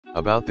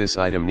About this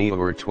item: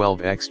 Neewer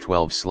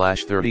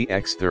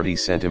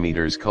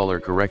 12x12/30x30centimeters color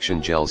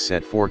correction gel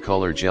set, 4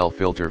 color gel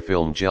filter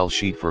film gel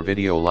sheet for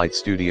video light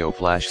studio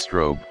flash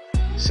strobe.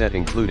 Set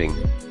including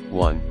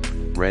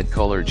 1. Red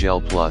color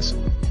gel plus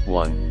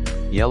 1.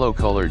 Yellow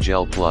color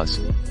gel plus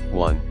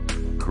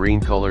 1. Green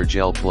color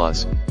gel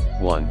plus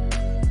 1.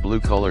 Blue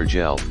color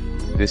gel.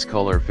 This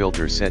color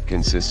filter set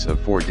consists of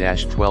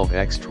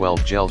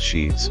 4-12x12 gel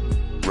sheets,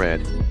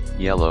 red,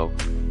 yellow,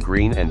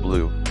 green and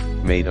blue,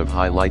 made of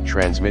high light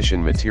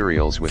transmission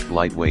materials with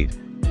lightweight,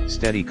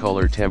 steady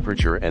color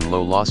temperature and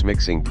low loss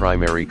mixing.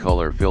 Primary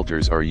color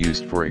filters are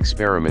used for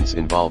experiments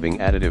involving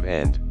additive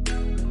and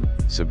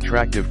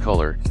subtractive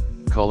color,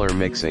 color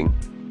mixing,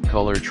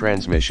 color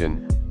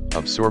transmission,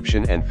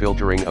 absorption and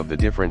filtering of the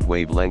different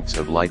wavelengths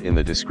of light. In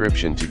the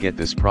description to get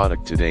this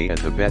product today at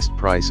the best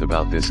price.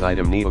 About this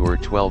item: Neewer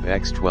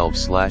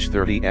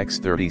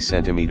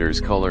 12x12/30x30centimeters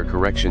color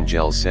correction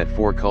gel set,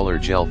 4 color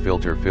gel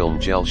filter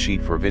film gel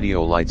sheet for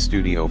video light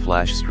studio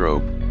flash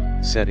strobe.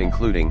 Set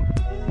including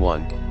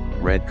 1.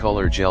 Red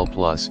color gel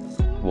plus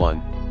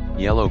 1.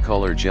 Yellow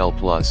color gel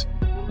plus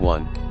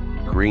 1.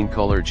 Green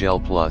color gel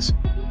plus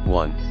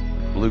 1.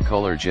 Blue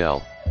color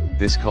gel.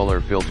 This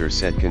color filter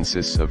set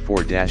consists of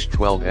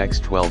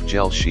 4-12x12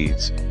 gel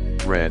sheets,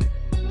 red,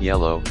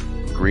 yellow,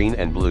 green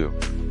and blue,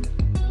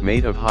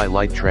 made of high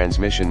light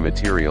transmission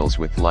materials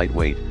with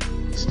lightweight,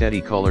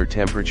 steady color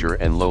temperature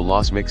and low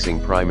loss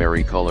mixing.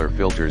 Primary color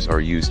filters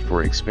are used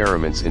for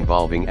experiments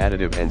involving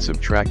additive and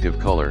subtractive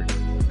color,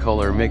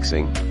 color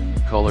mixing,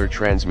 color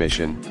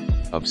transmission,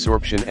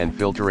 absorption and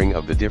filtering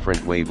of the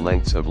different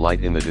wavelengths of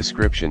light. In the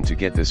description to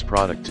get this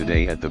product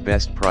today at the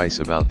best price.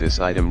 About this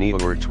item: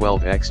 Neewer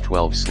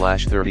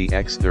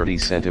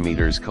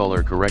 12x12/30x30centimeters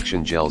color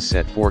correction gel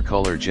set, 4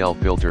 color gel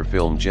filter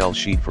film gel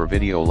sheet for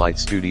video light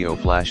studio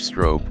flash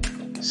strobe.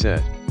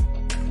 Set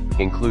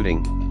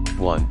including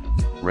 1.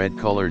 Red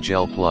color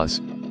gel plus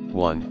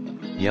 1.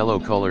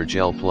 Yellow color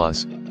gel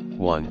plus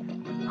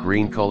 1.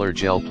 Green color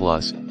gel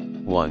plus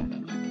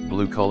 1.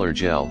 Blue color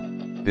gel.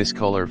 This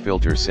color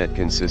filter set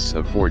consists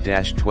of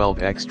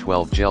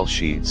 4-12x12 gel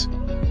sheets,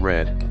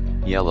 red,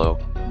 yellow,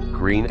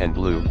 green and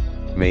blue,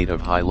 made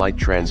of high light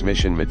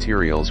transmission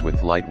materials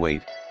with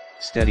lightweight,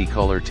 steady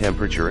color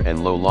temperature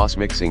and low loss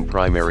mixing.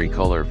 Primary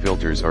color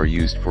filters are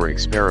used for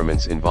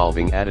experiments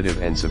involving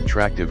additive and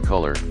subtractive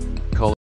color,